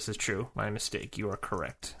 Yes, this is true. My mistake. You are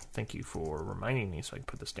correct. Thank you for reminding me so I can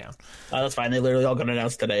put this down. That's fine. They literally all got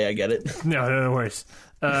announced today. I get it. No worries.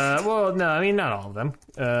 Not all of them.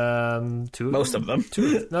 Most of them.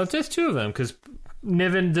 No, just 2 of them because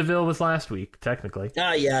Niven Deville was last week, technically.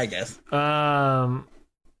 Yeah, I guess. Very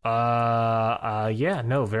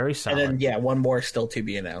solid. And then, one more still to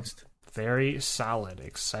be announced. Very solid.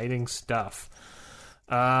 Exciting stuff.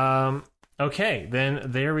 Okay, then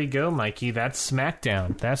there we go, Mikey. That's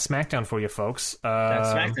SmackDown. That's SmackDown for you, folks. That's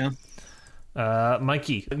SmackDown.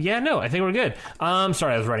 Mikey. I think we're good.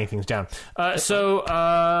 Sorry, I was writing things down.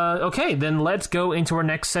 Okay, then let's go into our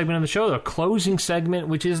next segment of the show, the closing segment,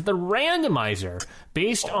 which is the randomizer.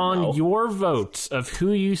 Based on your votes of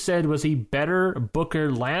who you said was a better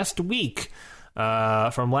booker last week,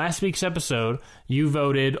 from last week's episode, you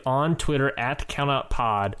voted on Twitter at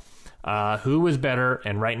CountOutPod. Who was better,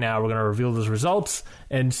 and right now we're going to reveal those results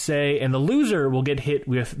and the loser will get hit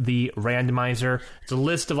with the randomizer. It's a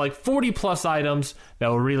list of like 40 plus items that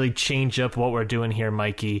will really change up what we're doing here,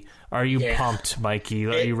 Mikey. Are you pumped, Mikey?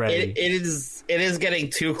 Are you ready? It is getting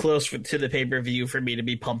too close to the pay-per-view for me to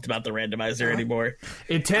be pumped about the randomizer anymore.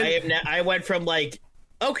 I went from like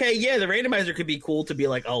okay, yeah, the randomizer could be cool to be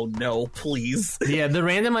like, oh no, please. Yeah, the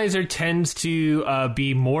randomizer tends to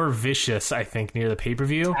be more vicious, I think, near the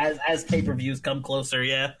pay-per-view. As pay-per-views come closer,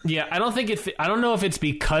 yeah. Yeah, I don't know if it's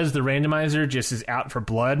because the randomizer just is out for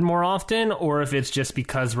blood more often, or if it's just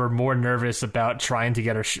because we're more nervous about trying to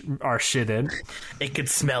get our shit in. It could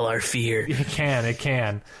smell our fear. It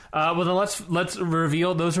can. Well, then let's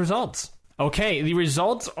reveal those results. Okay, the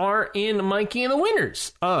results are in, Mikey, and the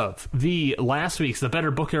winners of the last week's The Better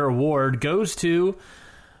Booker Award goes to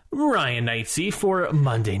Ryan Knightsey for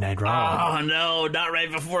Monday Night Raw. Oh, no, not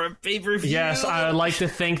right before a pay-per-view. Yes, I would like to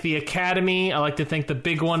thank the Academy. I'd like to thank the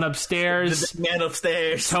big one upstairs. The man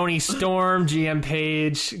upstairs. Tony Storm, GM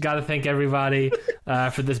Page. Got to thank everybody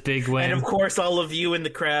for this big win. And, of course, all of you in the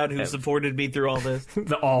crowd who supported me through all this.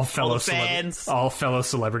 all fellow fans. All fellow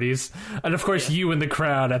celebrities. And, of course, you in the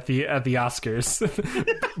crowd at the Oscars.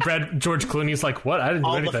 George Clooney's like, what? I didn't do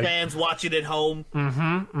anything. All the fans watching at home.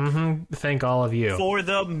 Thank all of you. For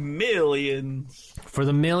the millions. For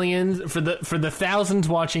the millions. For the thousands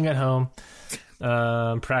watching at home.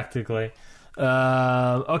 Practically.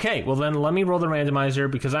 Okay, well then let me roll the randomizer.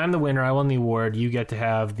 Because I'm the winner, I won the award. You get to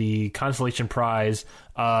have the consolation prize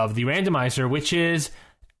of the randomizer, which is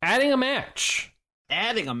adding a match.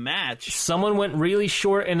 Adding a match? Someone went really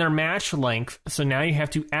short in their match length, so now you have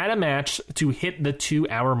to add a match to hit the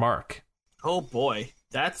 2-hour mark. Oh boy,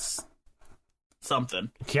 that's something.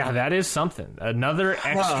 Yeah, that is something. Another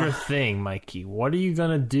extra thing, Mikey. What are you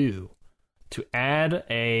gonna do to add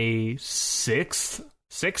a six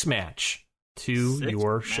match to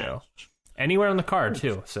your show? Anywhere on the card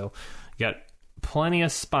too. So you got plenty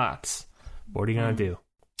of spots. What are you gonna do?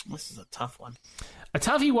 This is a tough one. A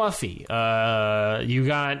toughy wuffy. You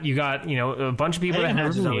got a bunch of people that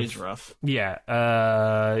have always rough.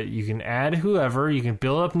 Yeah. You can add whoever. You can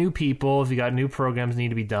build up new people if you got new programs need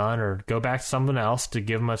to be done, or go back to someone else to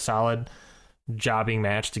give them a solid jobbing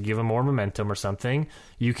match to give them more momentum or something.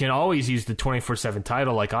 You can always use the 24/7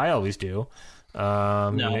 title like I always do.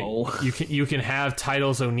 No. You can have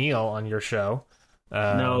Titles O'Neil on your show.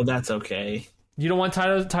 No, that's okay. You don't want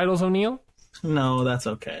Titles O'Neil? No, that's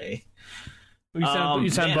okay. You sound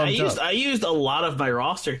bummed up. I used a lot of my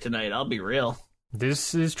roster tonight, I'll be real.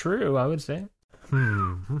 This is true, I would say.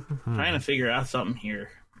 Trying to figure out something here.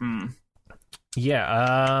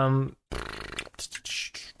 Yeah,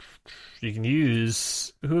 you can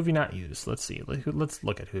use... Who have you not used? Let's see. Let's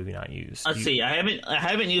look at who have you not used. Let's see. I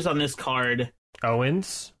haven't used on this card...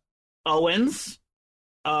 Owens? Rollins,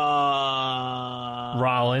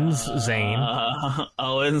 Zayn.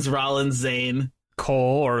 Owens, Rollins, Zayn.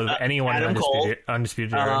 Cole, or anyone in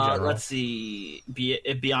Undisputed Era in general. Let's see.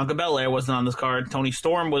 If Bianca Belair wasn't on this card, Tony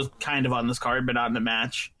Storm was kind of on this card, but not in the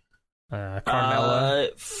match.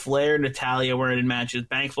 Carmella. Flair and Natalia weren't in matches.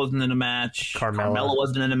 Banks wasn't in a match. Carmella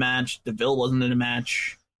wasn't in a match. DeVille wasn't in a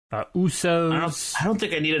match. Usos. I don't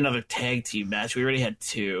think I need another tag team match. We already had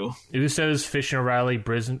 2. Usos, Fish and O'Reilly,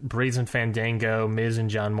 Brazen Fandango, Miz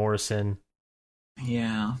and John Morrison.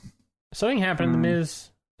 Yeah. Something happened to Miz.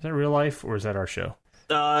 Is that real life, or is that our show?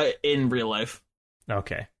 In real life.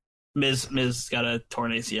 Okay. Miz got a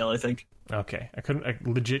torn ACL, I think. Okay. I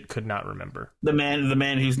legit could not remember. The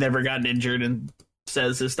man who's never gotten injured and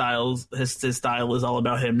says his style is all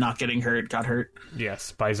about him not getting hurt, got hurt.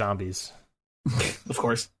 Yes, by zombies. Of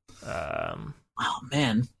course. Oh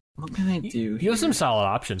man, what can I do? You have some solid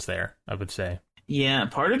options there, I would say. Yeah,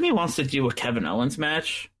 part of me wants to do a Kevin Owens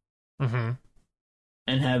match. And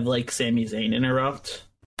have like Sami Zayn interrupt.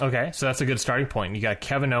 Okay, so that's a good starting point. You got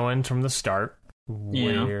Kevin Owens from the start.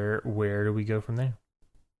 Where do we go from there?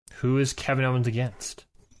 Who is Kevin Owens against?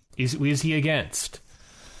 Is he against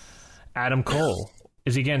Adam Cole?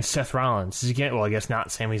 Is he against Seth Rollins? Is he against, well, I guess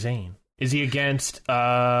not Sami Zayn. Is he against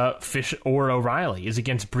Fish or O'Reilly? Is he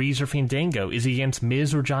against Breeze or Fandango? Is he against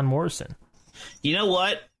Miz or John Morrison? You know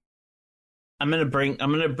what? I'm gonna bring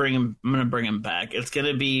him back. It's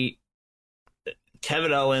gonna be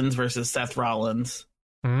Kevin Owens versus Seth Rollins.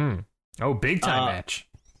 Oh, big time match.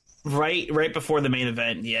 Right before the main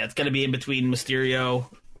event. Yeah, it's gonna be in between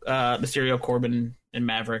Mysterio, Corbin, and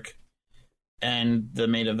Maverick, and the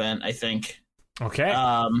main event, I think. Okay.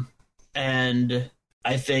 And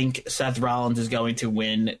I think Seth Rollins is going to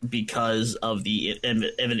win because of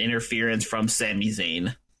an interference from Sami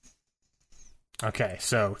Zayn. Okay,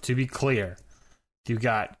 so to be clear, you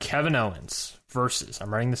got Kevin Owens versus,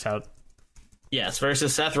 I'm writing this out. Yes,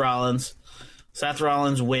 versus Seth Rollins. Seth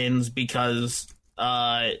Rollins wins because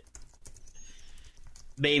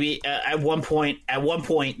maybe at one point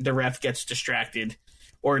the ref gets distracted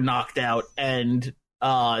or knocked out, and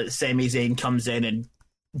Sami Zayn comes in and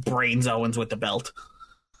brains Owens with the belt.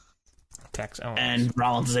 Tax Owens. And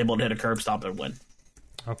Rollins is able to hit a curb stop and win.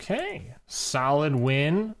 Okay. Solid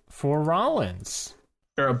win for Rollins.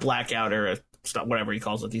 Or a blackout or a stop, whatever he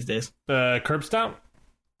calls it these days. Curb stop?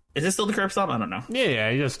 Is it still the curb stop? I don't know.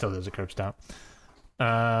 Yeah, he still does a curb stop.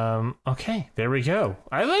 Okay, there we go.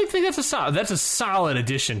 I think that's a solid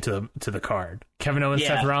addition to the card. Kevin Owens,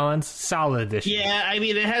 Seth Rollins, solid addition. Yeah, I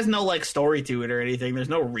mean, it has no like story to it or anything. There's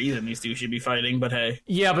no reason these two should be fighting, but hey.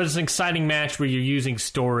 Yeah, but it's an exciting match where you're using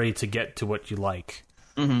story to get to what you like.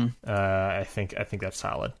 Mm-hmm. I think that's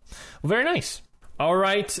solid. Well, very nice. All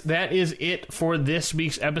right, that is it for this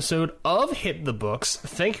week's episode of Hit the Books.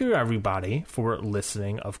 Thank you, everybody, for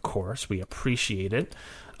listening. Of course, we appreciate it.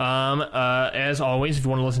 As always, if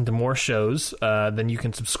you want to listen to more shows, then you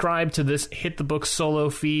can subscribe to this Hit the Books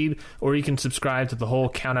solo feed, or you can subscribe to the whole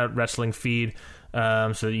Count Out Wrestling feed,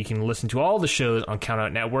 so that you can listen to all the shows on Count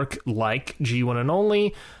Out Network, like G1 and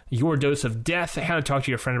Only, Your Dose of Death, How to Talk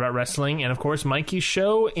to Your Friend About Wrestling, and of course, Mikey's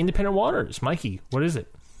show, Independent Waters. Mikey, what is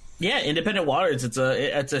it? Yeah, Independent Waters.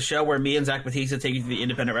 It's a show where me and Zach Batista take you to the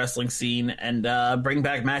independent wrestling scene and bring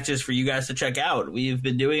back matches for you guys to check out. We've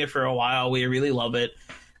been doing it for a while. We really love it.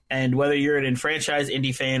 And whether you're an enfranchised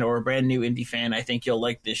indie fan or a brand new indie fan, I think you'll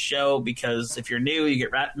like this show because if you're new, you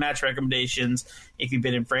get match recommendations. If you've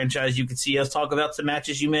been enfranchised, you can see us talk about some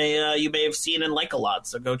matches you may have seen and like a lot.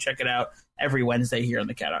 So go check it out every Wednesday here on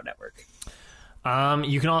the Count Out Network.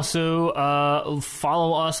 You can also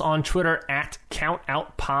follow us on Twitter at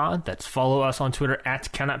CountOutPod. That's follow us on Twitter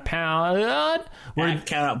at CountOutPod.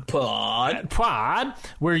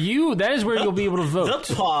 CountOutPod. That is where you'll be able to vote.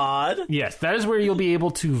 The pod. Yes, that is where you'll be able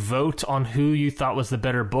to vote on who you thought was the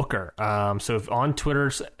better booker. So if on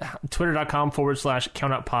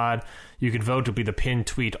twitter.com/CountOutPod, you can vote to be the pinned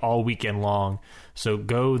tweet all weekend long. So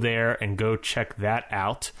go there and go check that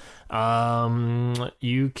out.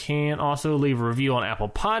 You can also leave a review on Apple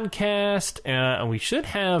Podcast, and we should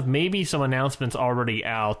have maybe some announcements already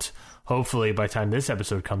out. Hopefully, by the time this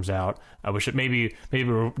episode comes out, we should maybe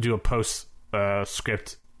we'll do a post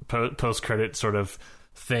credit sort of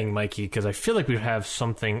thing, Mikey, because I feel like we have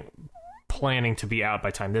something planning to be out by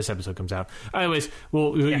the time this episode comes out. Anyways,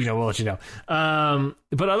 we'll let you know.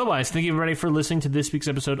 But otherwise, thank you everybody for listening to this week's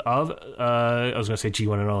episode of I was going to say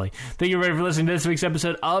G1 and Only. Thank you everybody for listening to this week's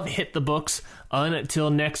episode of Hit the Books. Until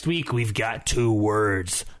next week, we've got 2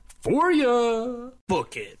 words for you.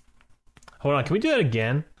 Book it. Hold on, can we do that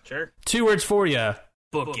again? Sure. 2 words for you.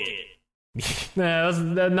 Book it. Nah, that's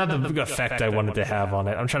not the effect I wanted to have on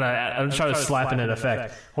it. I'm trying to slap in an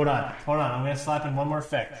effect. Hold on. I'm going to slap in one more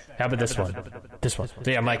effect. How about this one? This one. So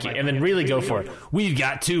yeah, Mikey, and then really go for it. We've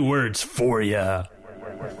got 2 words for you.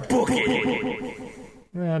 Book it.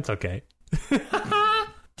 That's okay.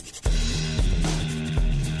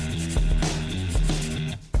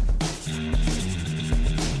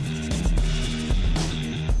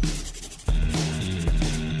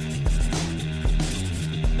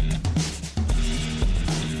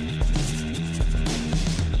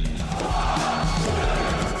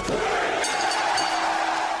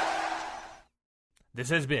 This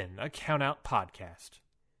has been a Count Out Podcast.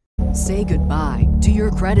 Say goodbye to your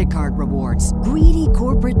credit card rewards. Greedy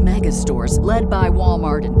corporate mega stores, led by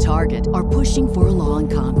Walmart and Target, are pushing for a law in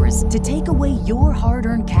Congress to take away your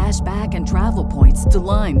hard-earned cash back and travel points to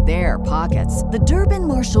line their pockets. The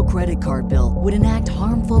Durbin-Marshall credit card bill would enact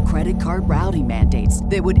harmful credit card routing mandates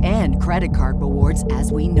that would end credit card rewards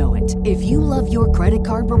as we know it. If you love your credit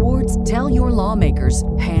card rewards, tell your lawmakers,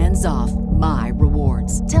 hands off my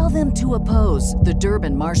rewards. Tell them to oppose the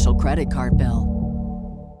Durbin-Marshall credit card bill.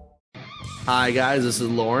 Hi guys, this is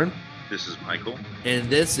Lauren. This is Michael. And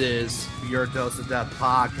this is Your Dose of Death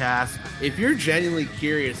podcast. If you're genuinely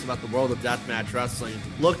curious about the world of deathmatch wrestling,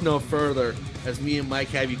 look no further as me and Mike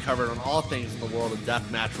have you covered on all things in the world of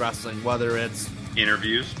deathmatch wrestling, whether it's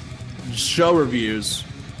interviews, show reviews,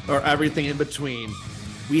 or everything in between.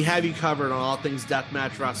 We have you covered on all things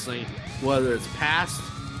deathmatch wrestling, whether it's past,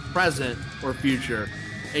 present, or future.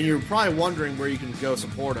 And you're probably wondering where you can go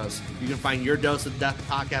support us. You can find Your Dose of Death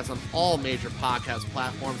podcast on all major podcast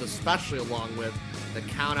platforms, especially along with the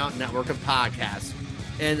Count Out network of podcasts.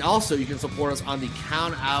 And also, you can support us on the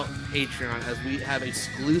Count Out Patreon, as we have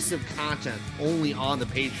exclusive content only on the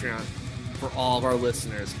Patreon for all of our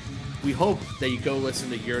listeners. We hope that you go listen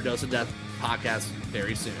to Your Dose of Death podcast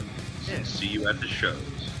very soon. And see you at the shows.